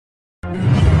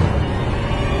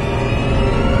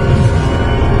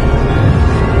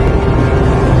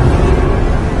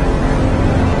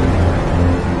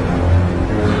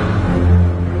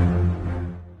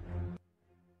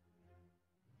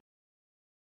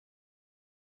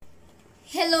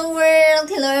Hello world!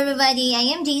 Hello everybody!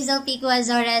 I am Jazel Pico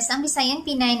Azores, ang Bisayang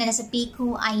Pinay na nasa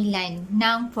Pico Island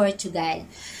ng Portugal.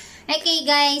 Okay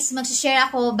guys, mag-share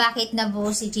ako bakit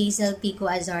nabuo si Jazel Pico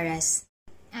Azores.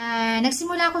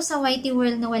 Nagsimula ako sa YT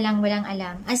world na walang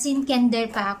alam. As in,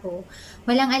 kinder pa ako.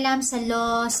 Walang alam sa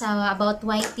law, about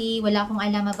YT, wala akong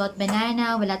alam about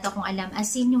banana, wala akong alam.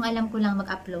 As in, yung alam ko lang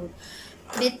mag-upload.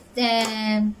 But,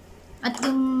 at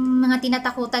yung mga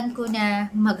tinatakutan ko na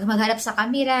magharap sa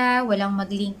camera, walang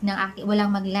mag-link ng akin, walang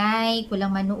mag-like,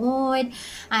 walang manood,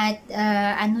 at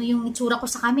ano yung itsura ko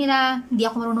sa camera, hindi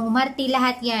ako marunong umarte,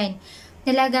 lahat yan.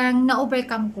 Talagang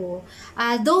na-overcome ko.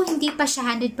 Though hindi pa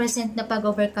siya 100% na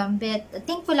pag-overcome, but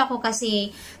thankful ako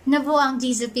kasi nabuo ang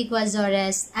Jazel Pico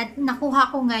Azores at nakuha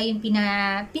ko nga yung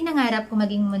pinangarap ko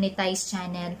maging monetized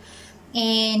channel.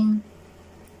 And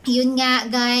yun nga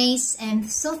guys, I'm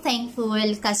so thankful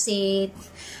kasi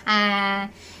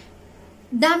ang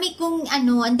dami kong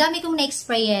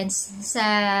na-experience sa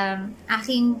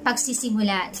aking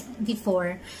pagsisimula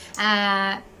before.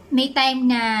 May time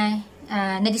na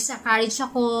na-discourage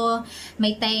ako,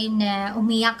 may time na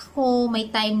umiyak ako,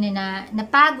 may time na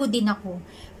napagod din ako.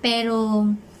 Pero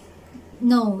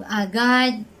no,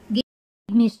 God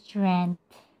gave me strength.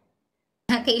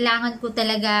 Kailangan ko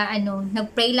talaga,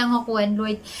 nag-pray lang ako and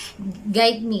Lord,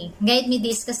 guide me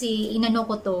this kasi inano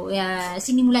ko to,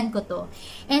 sinimulan ko to.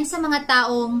 And sa mga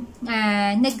taong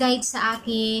nag-guide sa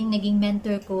akin, naging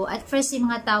mentor ko, at first yung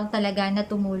mga taong talaga na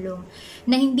tumulong,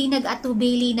 na hindi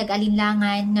nag-atubili,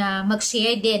 nag-alinlangan, na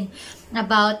mag-share din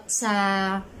about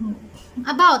sa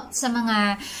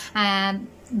mga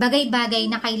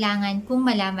bagay-bagay na kailangan kong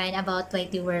malaman about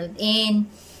YT World. And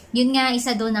yun nga,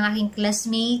 isa doon ang aking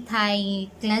classmate. Hi,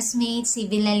 classmate, si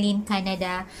Villaline,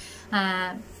 Canada.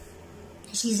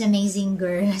 She's amazing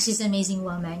girl. She's amazing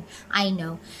woman. I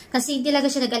know. Kasi talaga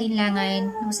siya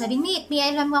nag-alinlangan. Sabi, may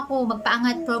alam ako,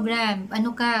 magpaangat program.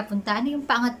 Ano ka, punta, ano yung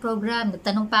paangat program?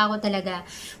 Nagtanong pa ako talaga.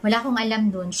 Wala akong alam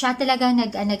doon. Siya talaga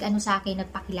nag-ano sa akin,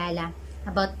 nagpakilala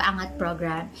about paangat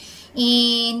program.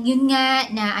 And yun nga,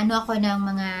 na ako ng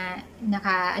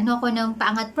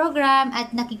paangat program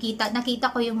at nakita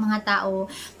ko yung mga tao,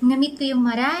 na-meet ko yung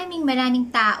maraming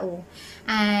tao.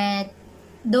 At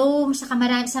though sa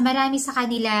marami sa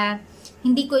kanila,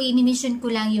 hindi ko i-mention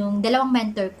ko lang yung dalawang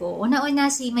mentor ko.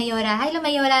 Una-una si Mayora. Hello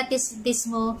Mayora,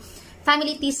 Tismo.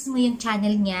 Family Tismo yung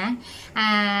channel niya.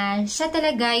 Siya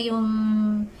talaga yung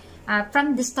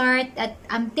from the start at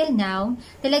until now,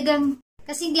 talagang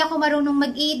kasi hindi ako marunong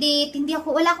mag-edit,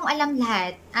 wala akong alam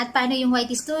lahat. At paano yung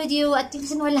YT Studio, at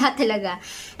yung wala talaga.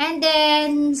 And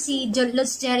then, si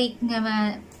Lods Jeric,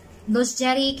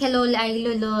 hello,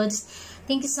 Lods.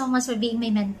 Thank you so much for being my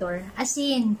mentor. As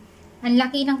in, ang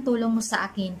laki ng tulong mo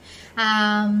sa akin.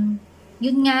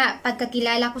 Yun nga,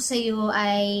 pagkakilala ko sa iyo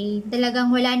ay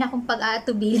talagang wala na akong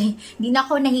pag-aatubili. Hindi na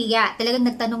ako nahiya. Talagang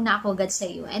nagtanong na ako agad sa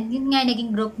iyo. And yun nga,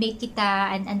 naging groupmate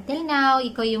kita. And until now,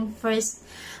 ikaw yung first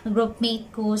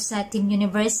groupmate ko sa Team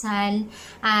Universal.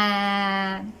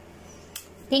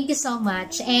 Thank you so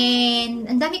much. And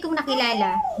ang dami kong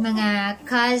nakilala. Mga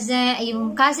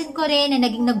yung cousin ko rin na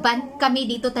nag-band kami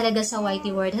dito talaga sa YT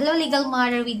World. Hello, Legal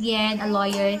Mother with Yen, a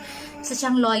lawyer. Isa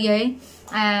siyang lawyer.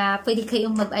 Pwede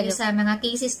kayong sa mga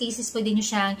cases, pwede nyo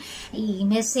siyang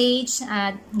i-message,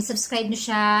 i-subscribe nyo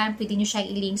siya, pwede nyo siyang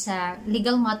i-link sa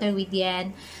Legal Matter with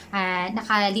Yen.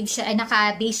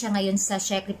 Naka-base siya ngayon sa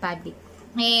Czech Republic.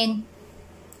 And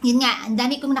yun nga, ang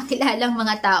dami kong nakilalang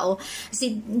mga tao.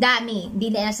 Kasi dami, hindi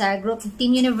na sa group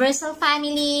Team Universal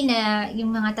Family, na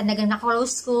yung mga talagang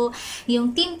na-close ko,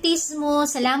 yung Team Tismo,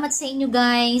 salamat sa inyo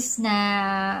guys, na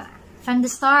from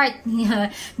the start,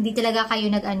 hindi talaga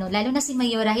kayo lalo na si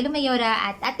Mayora. Hello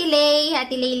Mayora, at Ate Leili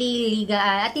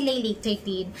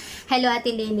 13. Hello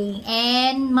Ate Leili.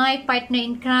 And my partner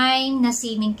in crime na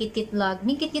si Mingkit Vlog.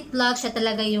 Mingkit Vlog, siya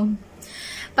talaga yung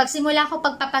pagsimula ko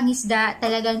pagpapangisda,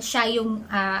 talagang siya yung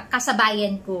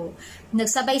kasabayan ko.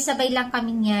 Nagsabay-sabay lang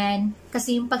kami niyan.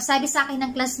 Kasi yung pagsabi sa akin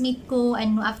ng classmate ko,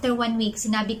 after 1 week,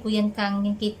 sinabi ko yan kang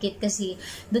yung kit-kit kasi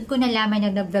doon ko nalaman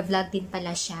na nag-vlog din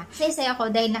pala siya. Saya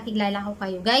ako dahil nakilala ko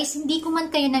kayo. Guys, hindi ko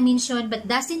man kayo na-mention, but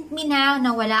doesn't mean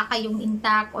na wala kayong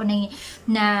intact o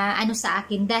na sa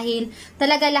akin. Dahil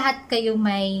talaga lahat kayo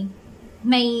may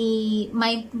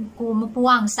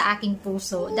kumupuwang sa aking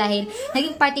puso dahil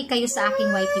naging party kayo sa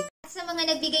aking YT. Sa mga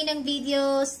nagbigay ng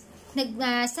videos,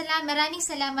 maraming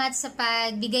salamat sa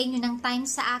pagbigay nyo ng time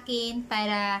sa akin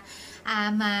para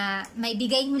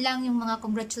maibigay nyo lang yung mga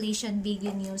congratulation video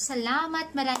nyo.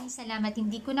 Salamat, maraming salamat.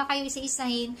 Hindi ko na kayo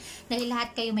isa-isahin dahil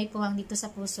lahat kayo may puwang dito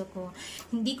sa puso ko.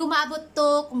 Hindi ko maabot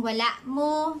to kung wala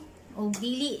mo o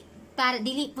dili para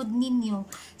dili pud ninyo.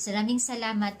 Maraming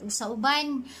salamat. Usa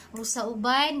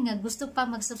uban nga gusto pa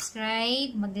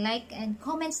mag-subscribe, mag-like and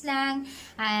comments lang,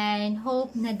 and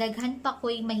hope na daghan pa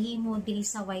ko'y mahimo diri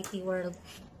sa YT world.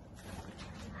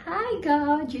 Hi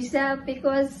God, Giselle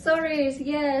Picuazoras.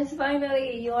 Yes,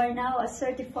 finally you are now a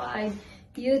certified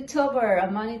YouTuber, a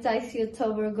monetized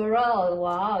YouTuber girl.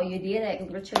 Wow, you did it.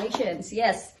 Congratulations.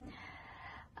 Yes.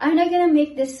 I'm not gonna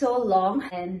make this so long,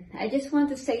 and I just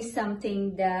want to say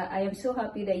something that I am so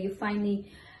happy that you finally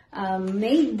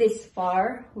made this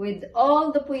far. With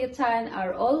all the puyatan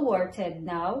are all worted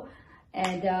now,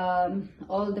 and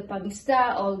all the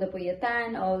pangista, all the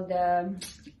puyatan, all the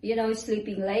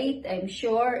sleeping late, I'm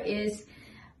sure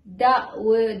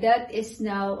that is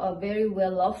now a very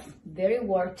well off, very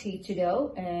worthy to do,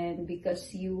 and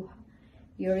because you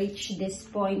reach this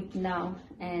point now,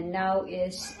 and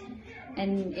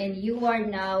you are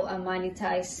now a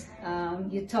monetized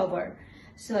YouTuber.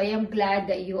 So I am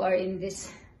glad that you are in this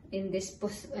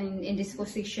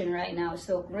position right now.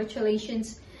 So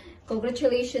congratulations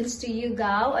to you,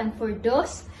 Gao, and for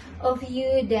those of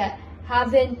you that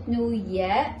haven't knew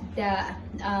yet that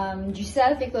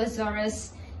Giselle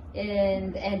Picuazoras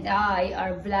and I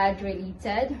are blood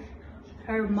related.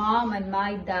 Her mom and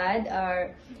my dad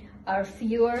are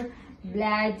pure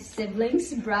blood siblings,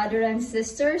 brother and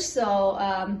sister. So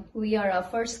we are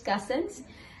first cousins,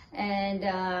 and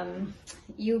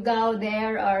you Gao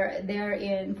they're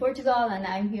in Portugal, and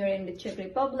I'm here in the Czech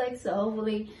Republic. So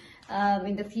hopefully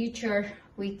in the future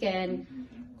we can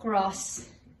cross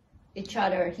each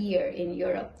other here in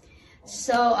Europe.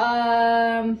 So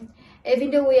even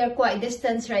though we are quite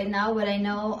distant right now, but I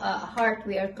know heart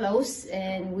we are close,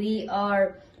 and we're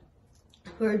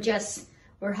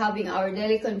having our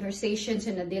daily conversations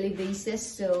on a daily basis.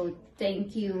 So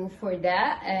thank you for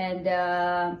that. And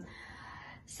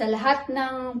sa lahat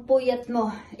ng puyat mo,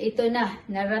 ito na,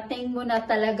 narating mo na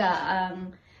talaga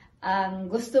ang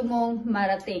gusto mong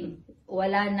marating.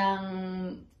 Wala nang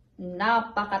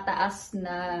napakataas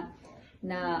na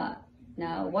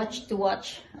watch to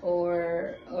watch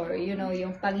or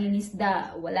yung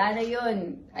pangingisda, wala na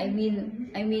yun. I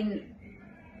mean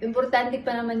importante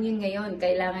pa naman yun ngayon,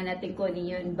 kailangan natin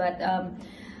kunin yun, but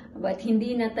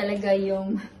hindi na talaga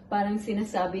yung parang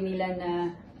sinasabi nila na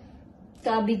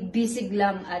kabig-bisig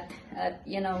lang at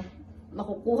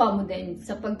makukuha mo din,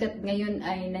 sapagkat ngayon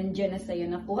ay nandiyan na sa'yo,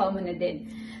 nakuha mo na din.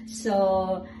 So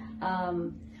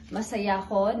masaya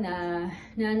ako na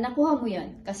nakuha mo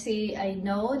yan, kasi I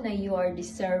know na you are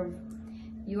deserving,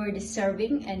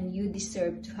 and you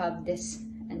deserve to have this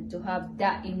and to have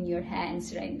that in your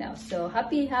hands right now. So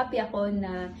happy ako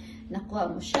na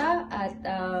nakuha mo siya, at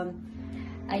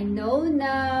I know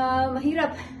na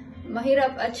mahirap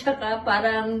at saka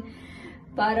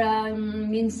parang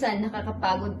minsan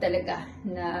nakakapagod talaga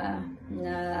na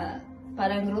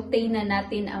parang routine na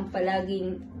natin ang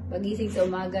palaging pagising sa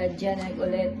umaga, dyan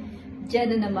ulit,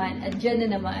 dyan na naman.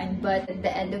 But at the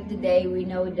end of the day, we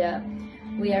know that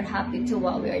we are happy to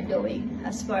what we are doing.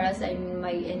 As far as in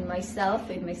my side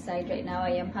right now,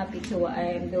 I am happy to what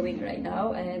I am doing right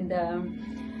now, and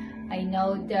I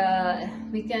know that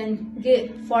we can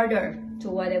get further to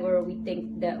whatever we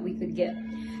think that we could get.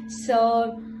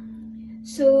 So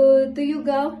to you,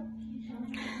 Gao,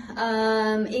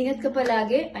 ingat ka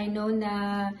palagi. I know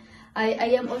na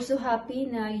I am also happy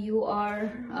na you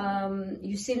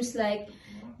seems like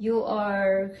you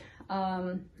are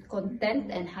content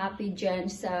and happy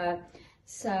dyan sa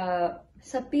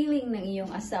piling ng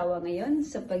iyong asawa ngayon,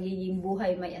 sa pagiging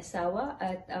buhay may asawa,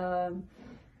 at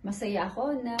masaya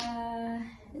ako na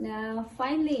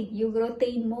finally yung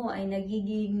routine mo ay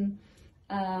nagiging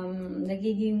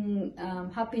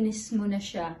happiness mo na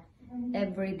siya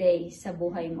every day sa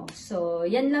buhay mo. So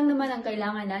yan lang naman ang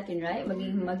kailangan natin, right?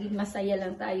 Maging masaya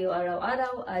lang tayo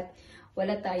araw-araw, at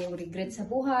wala tayong regret sa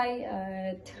buhay,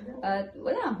 at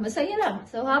wala, masaya lang.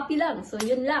 So happy lang. So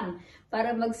yun lang,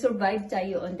 para mag-survive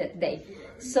tayo on that day.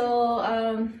 So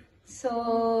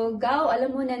Gao,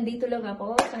 alam mo, nandito lang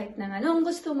ako, kahit na anong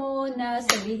gusto mo na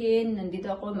sabihin,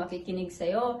 nandito ako, makikinig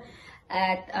sa'yo.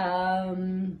 At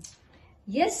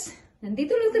yes,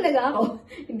 nandito lang talaga ako.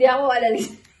 Hindi ako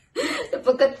alalis.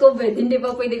 Sapagkat COVID, hindi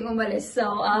pa pwedeng umalis. So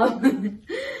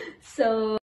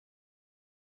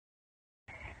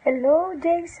hello,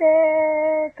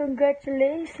 Jason!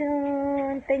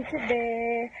 Congratulations! Thank you,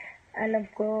 be. Alam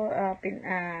ko,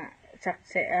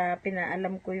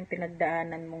 pinaalam ko yung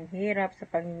pinagdaanan mong hirap sa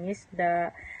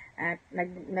pangingisda, at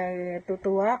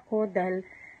natutuwa ako dahil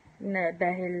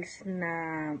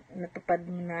natupad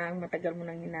mo na ang matagal mo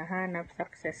nang hinahanap.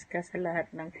 Success ka sa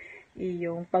lahat ng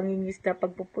iyong pangingisda,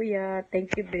 pagpupuya.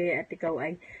 Thank you, be. At ikaw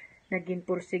ay naging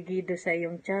pursigido sa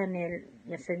iyong channel.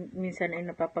 Minsan ay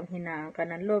napapanghinaan ka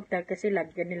ng loob kasi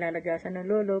lagyan nilalagasan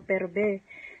ng lolo, pero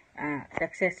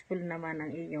successful naman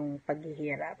ang iyong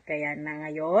paghihirap. Kaya na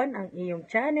ngayon, ang iyong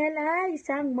channel ay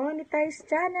isang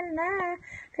monetized channel na.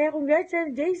 Kaya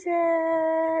congratulations,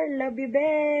 Jason! Love you,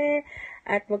 be!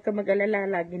 At huwag ka mag-alala,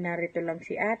 lagi narito lang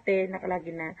si ate,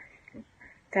 nakalagi na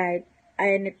kahit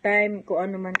anytime, kung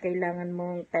ano man kailangan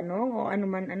mong tanong o ano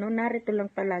man, narito lang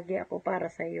palagi ako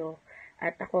para sa iyo.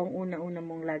 At ako ang una-una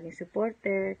mong laging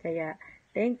supporter. Kaya,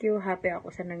 thank you. Happy ako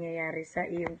sa nangyayari sa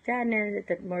iyong channel.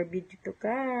 At more video to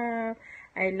come.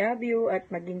 I love you.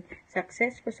 At maging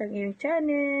successful sa iyong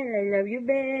channel. I love you,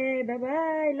 babe.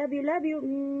 Bye-bye. Love you, love you.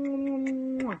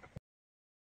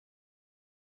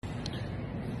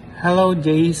 Hello,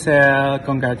 Jaisel.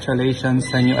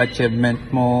 Congratulations sa new achievement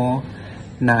mo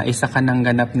na isa ka ng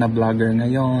ganap na vlogger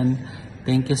ngayon.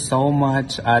 Thank you so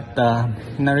much at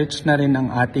na-reach na rin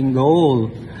ang ating goal.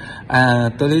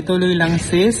 Tuloy-tuloy lang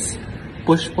sis,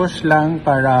 push lang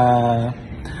para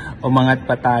umangat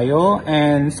pa tayo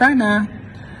and sana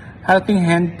helping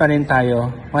hand pa rin tayo.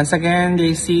 Once again,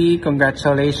 JC,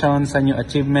 congratulations sa new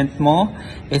achievement mo.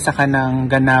 Isa ka ng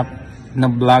ganap na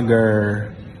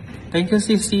vlogger. Thank you,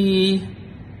 Sisi.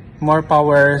 More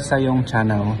power sa iyong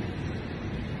channel.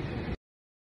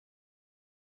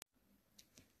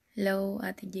 Hello,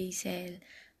 Ate Jaisel.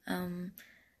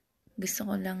 Gusto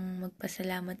ko lang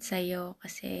magpasalamat sa iyo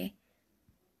kasi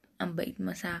ang bait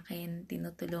mo sa akin,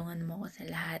 tinutulungan mo ko sa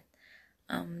lahat.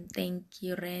 Thank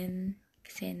you rin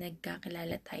kasi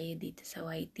nagkakilala tayo dito sa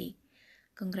YT.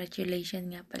 Congratulations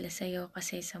nga pala sa iyo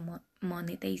kasi sa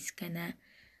monetize ka na.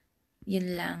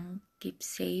 Yun lang, keep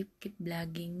safe, keep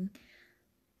vlogging.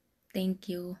 Thank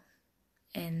you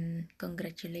and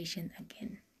congratulations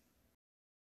again.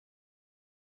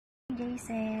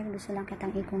 Jaisel, gusto lang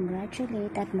kitang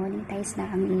i-congratulate at monetize na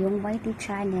ang iyong YT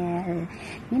channel.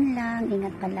 Yun lang,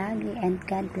 ingat palagi and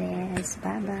God bless.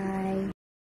 Bye-bye!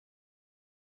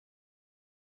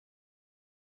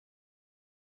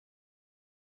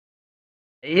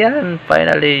 Ayan,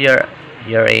 finally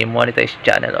you're a monetized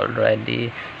channel already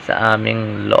sa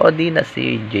aming Lodi na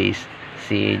si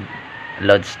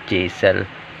Lods Jaisel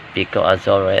Pico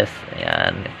Azores.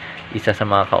 Ayan, isa sa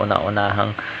mga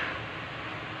kauna-unahang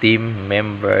team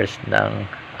members ng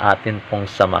atin pong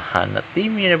samahan na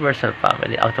Team Universal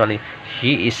Family. Actually,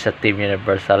 she is a Team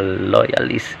Universal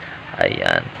loyalist.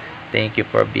 Ayan, thank you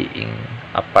for being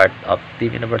a part of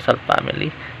Team Universal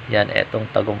Family. Yan, etong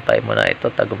tagumpay mo na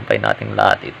ito, tagumpay nating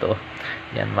lahat ito.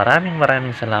 Yan,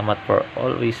 maraming salamat for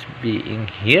always being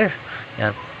here.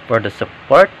 Yan, for the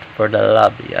support, for the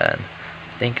love. Yan,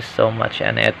 thank you so much.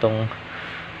 Yan, etong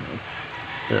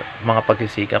mga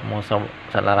pagsisikap mo sa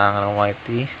larangan ng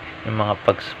YT, yung mga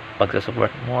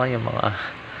pagsusupport mo, yung mga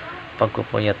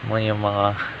pagpupuyat mo, yung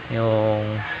mga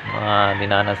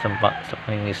dinanas sa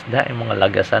pangingisda, yung mga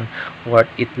lagasan,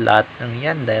 worth it lahat ng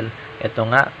yan dahil ito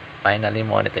nga, finally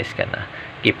monetize ka na.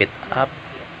 Keep it up.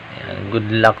 Yan,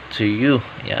 good luck to you.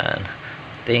 Yan,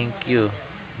 thank you.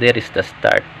 There is the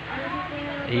start.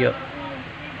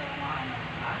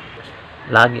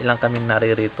 Lagi lang kaming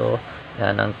naririto.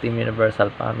 Yan, ang Team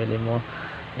Universal Family mo.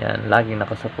 Yan, laging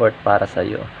nakasupport para sa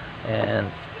iyo. And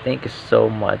thank you so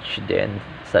much din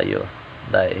sa iyo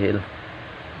dahil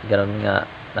ganoon nga,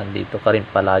 nandito ka rin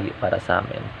palagi para sa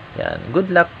amin. Yan,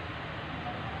 good luck.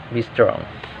 Be strong.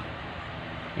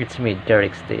 It's me,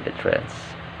 Derek Stay the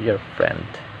Trends, your friend.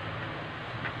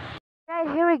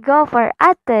 Here we go for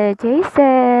Ate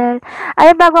Jaisel.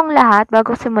 Ay, bagong lahat,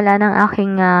 bago simula ng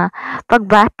aking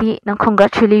pagbati ng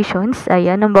congratulations,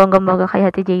 ayan, ng bonggang-bongga kay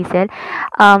Ate Jaisel.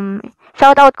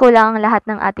 Shoutout ko lang lahat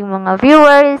ng ating mga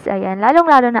viewers, ayan,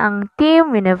 lalong-lalo na ang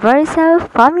Team Universal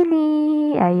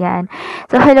Family, ayan.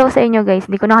 So, hello sa inyo guys,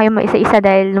 hindi ko na kayo maisa-isa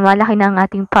dahil lumalaki na ang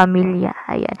ating pamilya,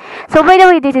 ayan. So, by the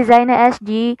way, this is Zaina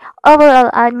SG, overall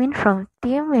admin from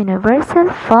Team Universal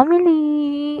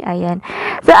Family, ayan.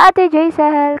 So, Ate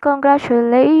Jaisel,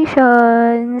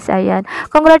 congratulations, ayan.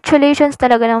 Congratulations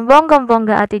talaga ng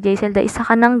bonggang-bongga, Ate Jaisel, dahil isa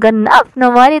ka ng ganap na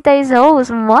monetize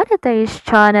host, monetize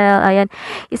channel, ayan.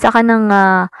 Isa ka ng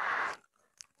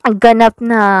ganap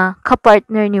na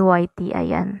kapartner ni YT,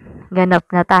 ayan. Ganap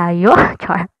na tayo,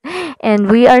 char. And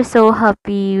we are so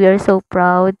happy, we are so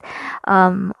proud,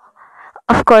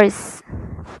 of course,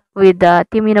 with the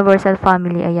Team Universal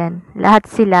Family, ayan.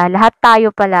 Lahat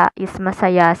tayo pala is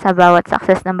masaya sa bawat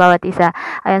success ng bawat isa,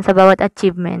 ayan, sa bawat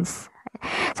achievements.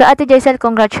 So, Ate Jaisel,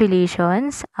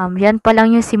 congratulations. Yan pa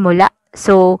lang yung simula.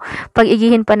 So,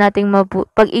 pag-igihan pa nating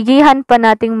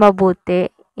mabuti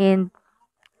and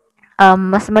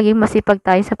mas maging masipag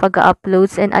tayo sa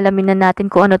pag-uploads and alamin na natin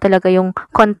kung ano talaga yung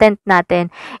content natin.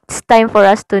 It's time for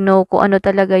us to know kung ano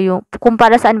talaga yung, kung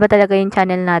para saan ba talaga yung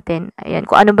channel natin. Ayan,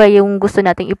 kung ano ba yung gusto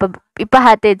nating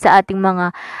ipahatid sa ating mga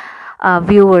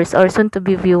viewers or soon to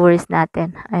be viewers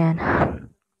natin. Ayan.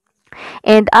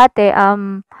 And ate,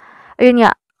 ayun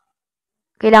nga,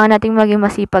 kailangan nating maging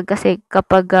masipag kasi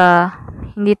kapag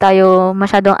hindi tayo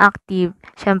masyadong active,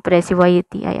 syempre si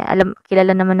YT, ayan,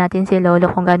 kilala naman natin si Lolo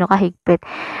kung gaano kahigpit.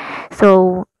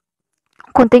 So,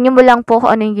 continue mo lang po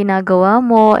kung ano yung ginagawa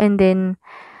mo, and then,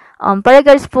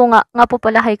 regards po nga po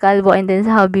pala kay Calvo, and then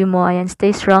sa hobby mo, ayan,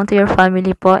 stay strong to your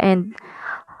family po, and,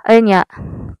 ayun nga,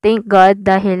 thank God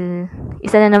dahil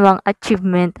isa na namang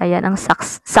achievement, ayan, ang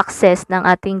success ng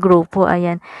ating grupo,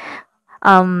 ayan,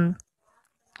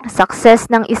 success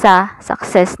ng isa,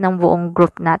 success ng buong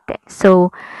group natin. So,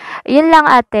 yun lang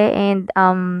ate, and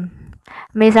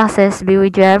may success be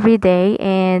with you every day,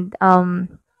 and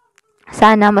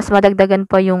sana mas madagdagan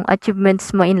pa yung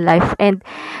achievements mo in life, and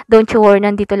don't you worry,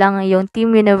 nandito lang yung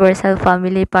Team Universal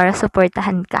family para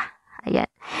supportahan ka. Ayan.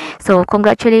 So,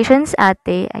 congratulations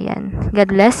ate. Ayan.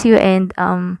 God bless you, and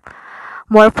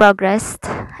more progress,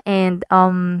 and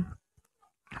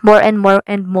more and more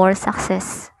and more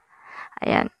success.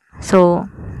 Ayan. So,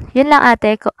 yun lang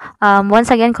ate.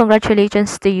 Once again,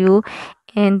 congratulations to you.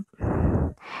 And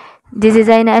this is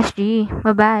Aina SG.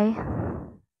 Bye-bye.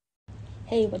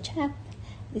 Hey, what's up?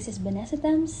 This is Vanessa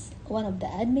Tams, one of the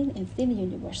admin in Team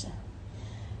Universal.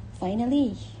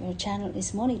 Finally, your channel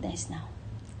is monetized now.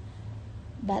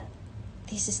 But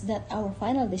this is not our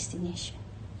final destination.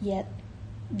 Yet,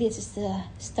 this is the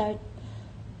start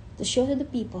to show to the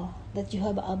people that you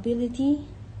have ability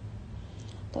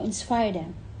to inspire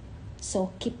them.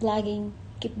 So keep blogging,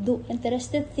 keep do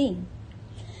interested thing,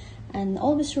 and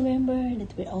always remember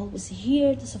that we're always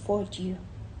here to support you,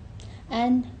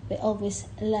 and we always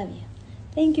love you.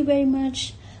 Thank you very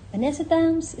much. Vanessa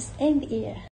Tams is in the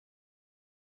air.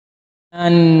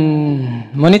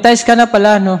 And monetize ka na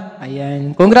pala, no?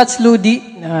 Ayan. Congrats, Ludi.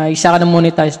 Isa ka na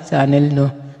monetized channel, no?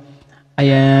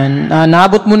 Ayan.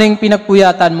 Naabot mo na yung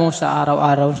pinagpuyatan mo sa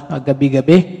araw-araw,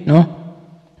 gabi-gabi, no?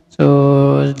 So,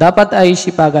 dapat ay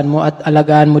sipagan mo at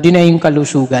alagaan mo din ay yung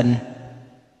kalusugan.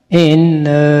 And,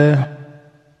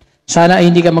 sana ay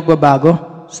hindi ka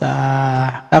magbabago sa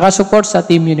kakasupport sa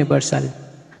Team Universal.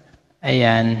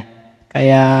 Ayan.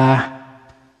 Kaya,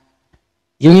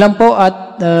 yun lang po,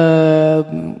 at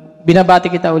binabati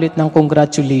kita ulit ng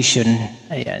congratulations.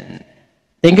 Ayan.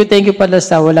 Thank you pala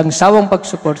sa walang sawang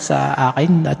pag-support sa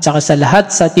akin at saka sa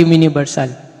lahat sa Team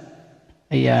Universal.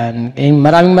 Ayan.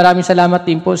 Maraming salamat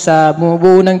din po sa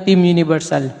bumubuo ng Team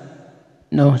Universal.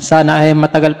 No, sana ay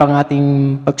matagal pang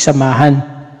ating pagsamahan.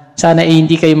 Sana ay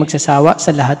hindi kayo magsasawa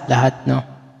sa lahat-lahat, no.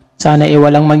 Sana ay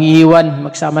walang mag-iiwan,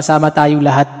 magsama-sama tayong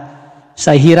lahat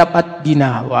sa hirap at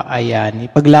ginawa. Ayan,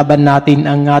 ipaglaban natin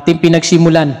ang ating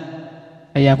pinagsimulan.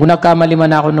 Ayan, kung nagkamali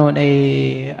man ako noon, ay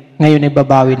ngayon ay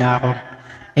babawi na ako.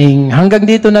 Hanggang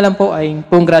dito na lang po, ay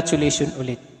congratulations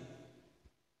ulit.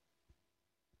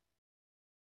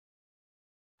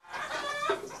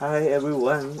 Hi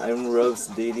everyone, I'm Rob's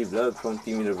Daily Vlog from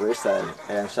Team Universal.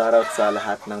 Ayan, shoutout sa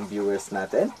lahat ng viewers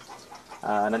natin.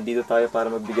 Nandito tayo para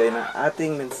magbigay ng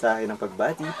ating mensahe ng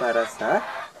pagbati para sa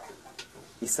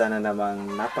isa na namang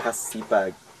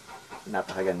napakasipag,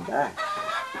 napakaganda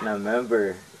na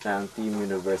member ng Team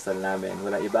Universal namin.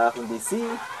 Wala iba kundi si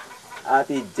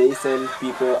Ate Jaisel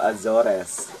Pico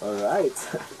Azores. Alright.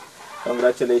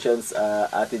 Congratulations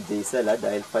Ate Jaisel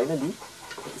dahil finally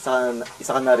isa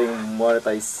ka na ring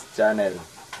monetized channel.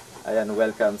 Ayan,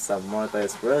 welcome sa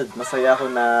monetized world. Masaya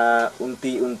ako na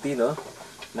unti-unti, no,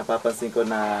 napapansin ko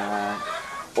na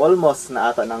almost na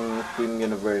ata ng Team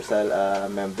Universal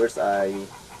members ay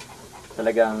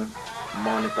talagang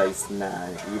monetized na,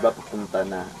 iba pupunta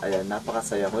na. Ayan,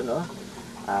 napakasaya ko, no.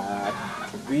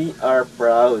 We are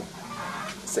proud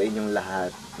sa inyong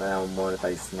lahat na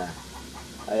monetized na.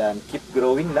 Ayan, keep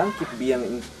growing lang, keep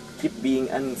being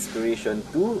an inspiration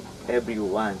to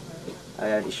everyone.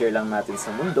 Ayan, i-share lang natin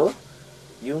sa mundo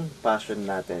yung passion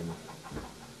natin.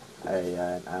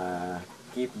 Ayan,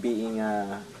 keep being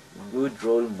a good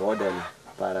role model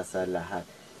para sa lahat.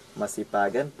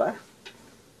 Masipagan pa.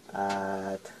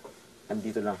 At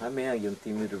andito lang kami, yung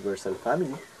Team Universal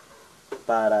Family,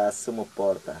 para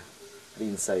sumuporta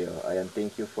rin sa'yo. Ayan,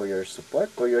 thank you for your support,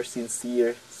 for your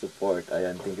sincere support.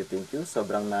 Ayan, thank you.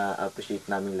 Sobrang na-appreciate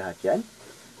namin lahat yan.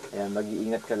 Ayan,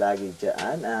 mag-iingat ka lagi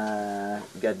dyan.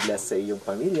 God bless sa iyong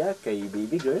pamilya, kay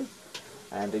baby girl.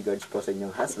 And regards po sa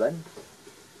inyong husband.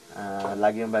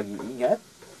 Lagi mag-iingat.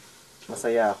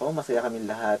 masaya ako, masaya kami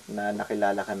lahat na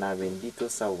nakilala ka namin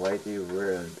dito sa YT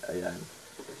World. Ayan.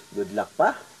 Good luck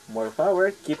pa, more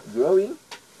power, keep growing,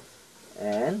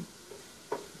 and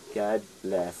God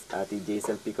bless. Ate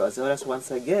Jaisel Pico Azoras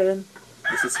once again.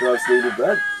 This is Rob's Daily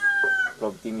Vlog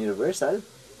from Team Universal.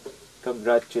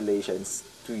 Congratulations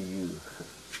to you.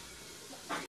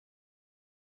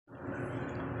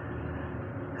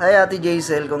 Hi Ate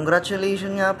Jaisel,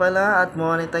 congratulations nga pala at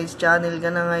monetize channel ka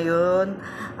na ngayon.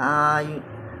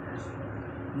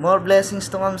 More blessings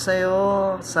to come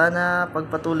sa'yo. Sana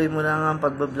pagpatuloy mo lang ang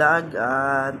pagbablog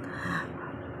at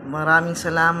maraming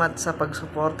salamat sa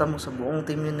pagsuporta mo sa buong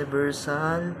Team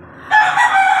Universal.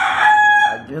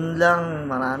 At yun lang,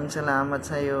 maraming salamat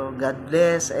sa'yo. God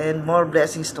bless and more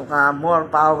blessings to come. More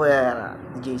power,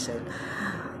 Jaisel.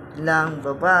 Yun lang,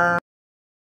 bye-bye.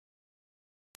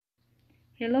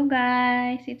 Hello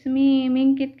guys, it's me,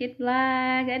 Minkit Kit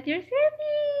Vlog at your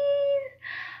service.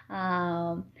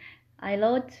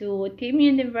 Hello to Team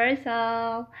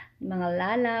Universal, mga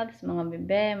lalabs, mga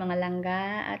bebe, mga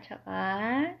langga, at saka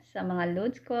sa mga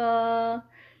loads ko.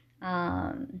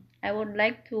 I would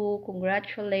like to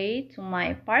congratulate to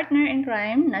my partner in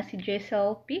crime na si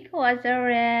Giselle Pico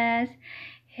Azares.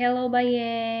 Hello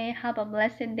Baye, have a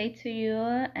blessed day to you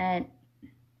and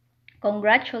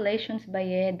congratulations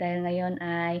Baye dahil ngayon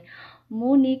ay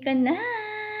muni ka na.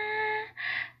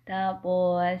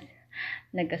 Tapos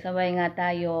nagkasabay nga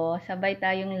tayo, sabay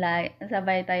tayong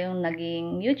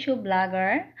naging YouTube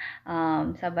vlogger,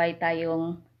 sabay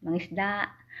tayong mangisda,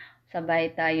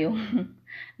 sabay tayong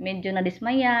medyo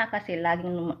nadismaya kasi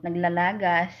laging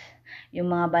naglalagas yung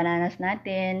mga bananas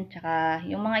natin, tsaka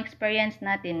yung mga experience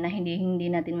natin na hindi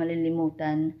natin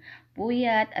malilimutan.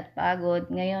 Puyat at pagod,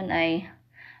 ngayon ay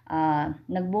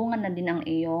nagbunga na din ang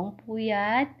iyong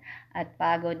puyat at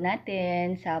pagod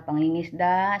natin sa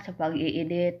pangingisda, sa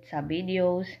pag-i-edit, sa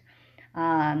videos.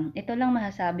 Ito lang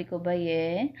masasabi ko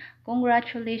Baye,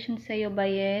 congratulations sa iyo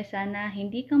Baye, sana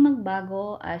hindi ka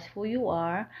magbago as who you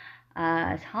are,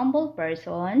 as humble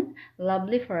person,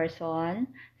 lovely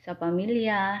person, sa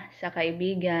pamilya, sa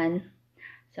kaibigan,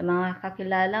 sa mga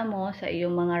kakilala mo, sa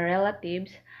iyong mga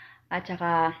relatives, at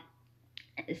saka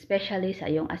especially sa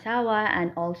iyong asawa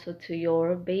and also to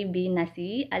your baby na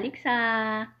si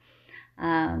Alexa.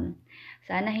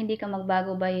 Sana hindi ka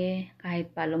magbago Baye,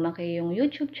 kahit pa lumaki yung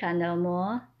YouTube channel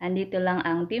mo. Andito lang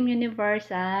ang Team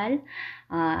Universal.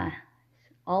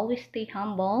 Always stay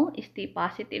humble, stay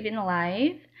positive in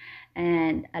life,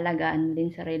 and alagaan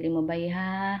din sarili mo Baye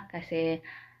ha, kasi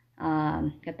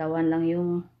katawan lang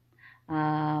yung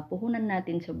puhunan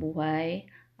natin sa buhay.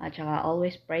 At saka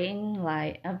always pray in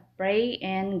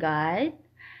God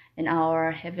and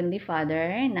our Heavenly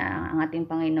Father na ang ating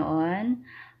Panginoon.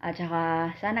 At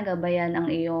saka sana gabayan ang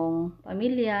iyong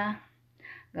pamilya,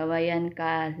 gabayan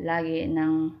ka lagi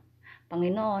ng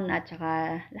Panginoon, at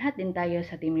saka lahat din tayo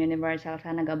sa Team Universal,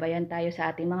 sana gabayan tayo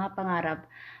sa ating mga pangarap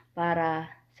para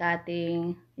sa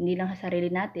ating, hindi lang sa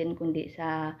sarili natin, kundi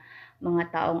sa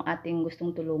mga taong ating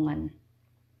gustong tulungan.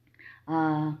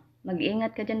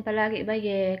 Mag-iingat ka dyan palagi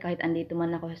Baye, kahit andito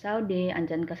man ako sa Saudi,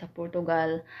 andyan ka sa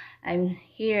Portugal, I'm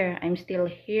still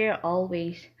here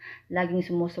always, laging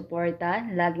sumusuporta,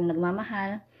 laging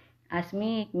nagmamahal, as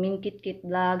me, Minkit Kit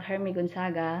Vlog, Hermie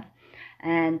Gonzaga,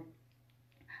 and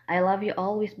I love you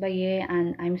always Baye,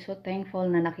 and I'm so thankful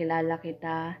na nakilala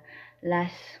kita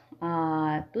last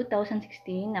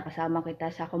 2016, nakasama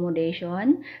kita sa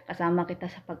accommodation, kasama kita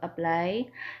sa pag-apply,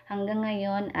 hanggang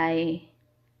ngayon ay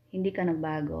hindi ka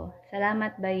nagbago.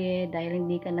 Salamat Baye dahil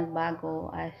hindi ka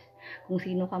nagbago as kung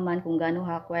sino ka man, kung gaano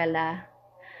ka kwela.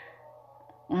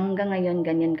 Hanggang ngayon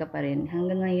ganyan ka pa rin.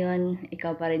 Hanggang ngayon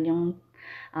ikaw pa rin yung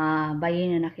Baye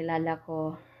na nakilala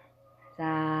ko sa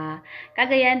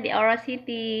Cagayan de Oro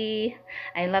City.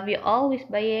 I love you always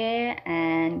Baye,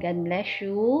 and God bless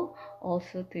you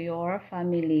also to your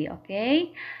family,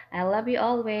 okay? I love you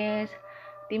always.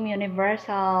 Team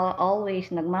Universal, always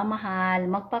nagmamahal,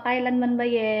 magpakailanman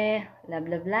Baye.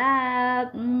 Love, love,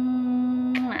 love.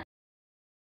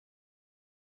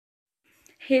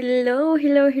 Hello,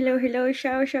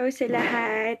 shout sa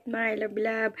lahat, mga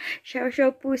love.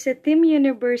 Shout po sa Team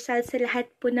Universal, sa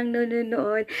lahat po ng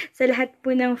nanonood, sa lahat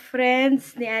po ng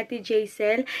friends ni Ate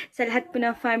Jaisel, sa lahat po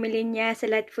ng family niya,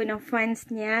 sa lahat po ng fans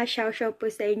niya. Shout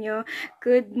po sa inyo.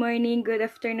 Good morning, good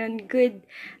afternoon, good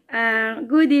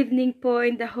Good evening po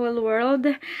in the whole world.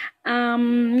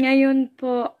 Ngayon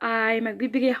po ay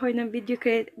magbibigay ako ng video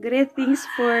greetings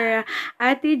for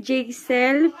Ate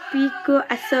Jaisel Pico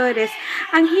Azores.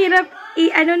 Ang hirap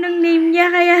ano ng name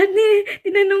niya, kaya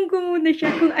tinanong ko muna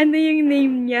siya kung ano yung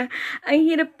name niya.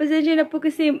 Ang hirap, pasensya na po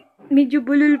kasi medyo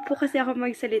bulol po kasi ako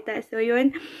magsalita. So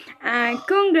yun,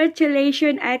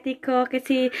 congratulations ate ko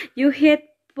kasi you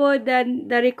hit po the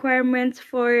requirements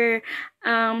for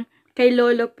kay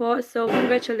Lolo po. So,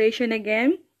 congratulations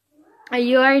again.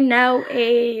 You are now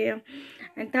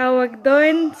ang tawag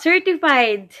doon,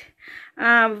 certified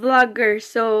vlogger.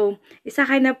 So, isa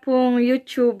ka na pong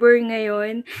YouTuber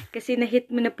ngayon kasi na-hit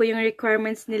mo na po yung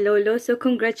requirements ni Lolo. So,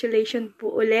 congratulations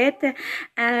po ulit.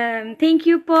 Thank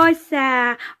you po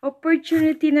sa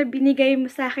opportunity na binigay mo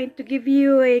sa akin to give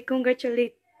you a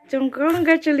congratulatory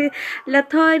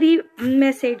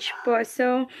message po.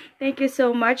 So, thank you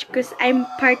so much because I'm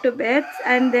part of it.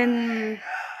 And then,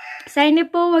 sana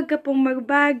po wag ka pong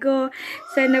magbago.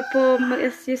 Sana po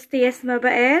you stay as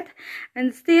mabait.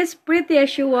 And stay as pretty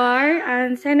as you are.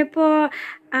 And sana po,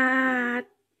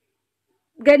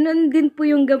 ganun din po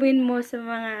yung gawin mo sa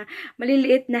mga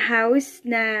maliliit na house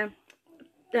na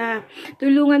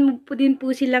tulungan mo po din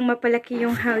po silang mapalaki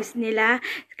yung house nila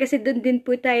kasi doon din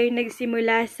po tayo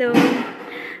nagsimula. So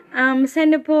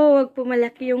sana po wag po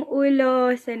malaki yung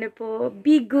ulo, sana po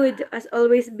be good, as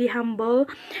always be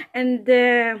humble. And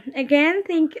again,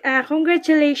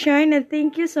 congratulations and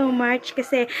thank you so much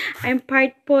kasi I'm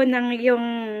part po ng yung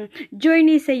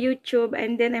journey sa YouTube,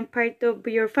 and then I'm part of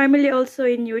your family also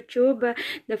in YouTube,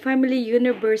 the Family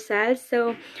Universal.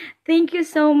 So thank you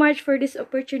so much for this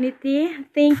opportunity.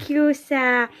 Thank you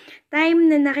sa time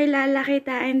na nakilala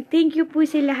kita, and thank you po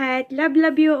sa lahat.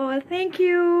 Love you all. Thank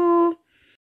you.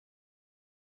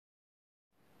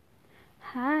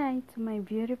 Hi to my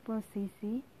beautiful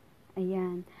Sisi.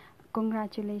 Ayan.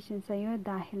 Congratulations sa iyo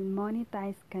dahil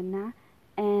monetize ka na,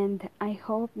 and I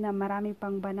hope na marami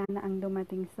pang banana ang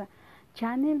dumating sa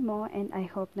channel mo, and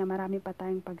I hope na marami pa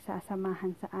tayong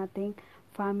pagsasamahan sa ating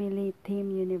family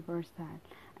Team Universal.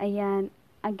 Ayan.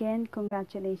 Again,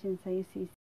 congratulations sa iyo,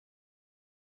 Sisi.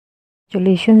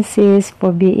 Congratulations sis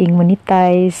for being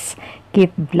monetized.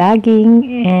 Keep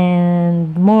vlogging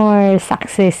and more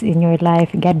success in your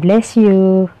life. God bless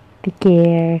you. Take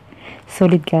care.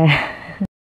 Solid ka.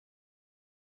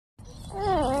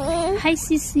 Hi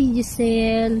Sisi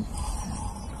Giselle.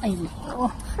 Ay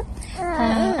nako.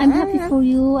 I'm happy for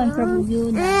you. I'm proud of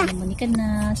you na lumani ka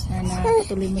na. Sana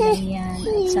patuloy mo lang yan.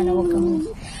 At sana huwag kang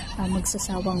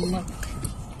magsasawang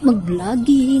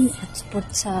mag-vlogging at support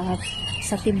sa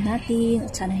team natin,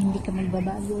 at sana hindi ka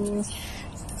magbabago.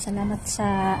 Salamat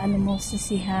sa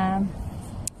Sisiha,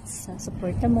 sa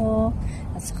suporta mo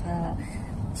at saka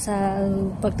sa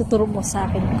pagtuturo mo sa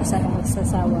akin kung saan ako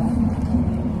magsasawa.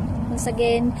 Once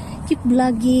again, keep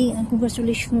vlogging and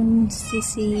congratulations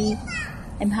Sisi.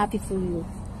 I'm happy for you.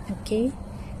 Okay?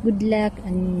 Good luck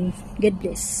and God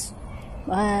bless.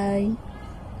 Bye!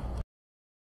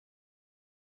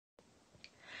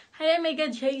 Hi, Mega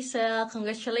Jaisel.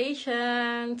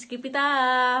 Congratulations. Keep it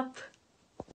up.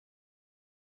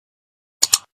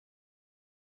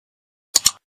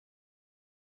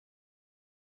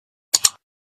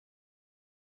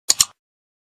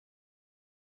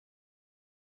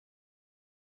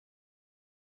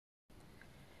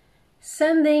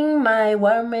 Sending my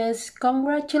warmest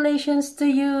congratulations to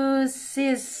you,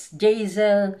 Sis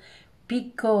Jaisel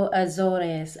Pico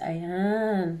Azores.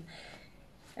 Ayan.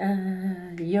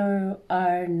 You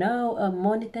are now a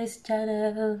monetized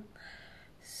channel,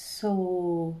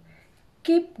 so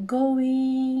keep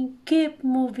going, keep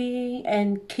moving,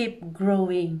 and keep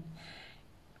growing.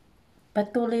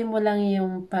 Patuloy mo lang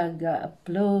yung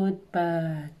pag-upload,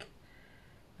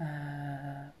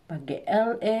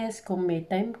 pag-LS, kung may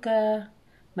time ka,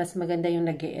 mas maganda yung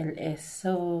nag-LS.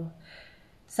 So,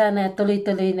 sana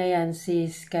tuloy-tuloy na yan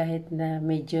sis, kahit na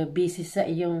medyo busy sa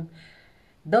iyong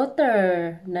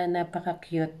daughter na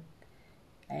napaka-cute.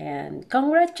 Ayan.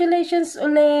 Congratulations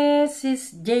ulit,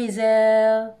 Sis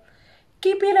Jaisel.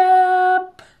 Keep it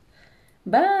up!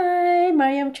 Bye!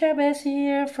 Mariam Chavez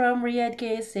here from Riyadh,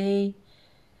 KSA.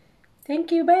 Thank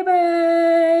you.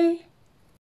 Bye-bye!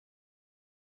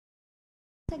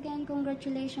 Again,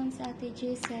 congratulations Ate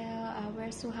Giselle.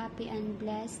 We're so happy and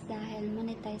blessed dahil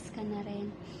monetize ka na rin.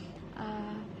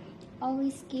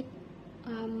 Always keep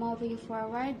moving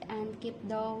forward and keep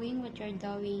doing what you're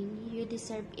doing. You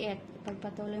deserve it.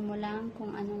 Pagpatuloy mo lang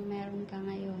kung anong meron ka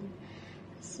ngayon.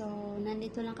 So,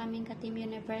 nandito lang kaming ka-Team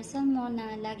Universal mo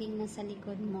na laging nasa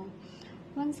likod mo.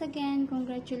 Once again,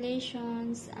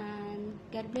 congratulations and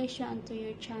God bless you onto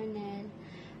your channel.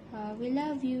 We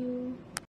love you.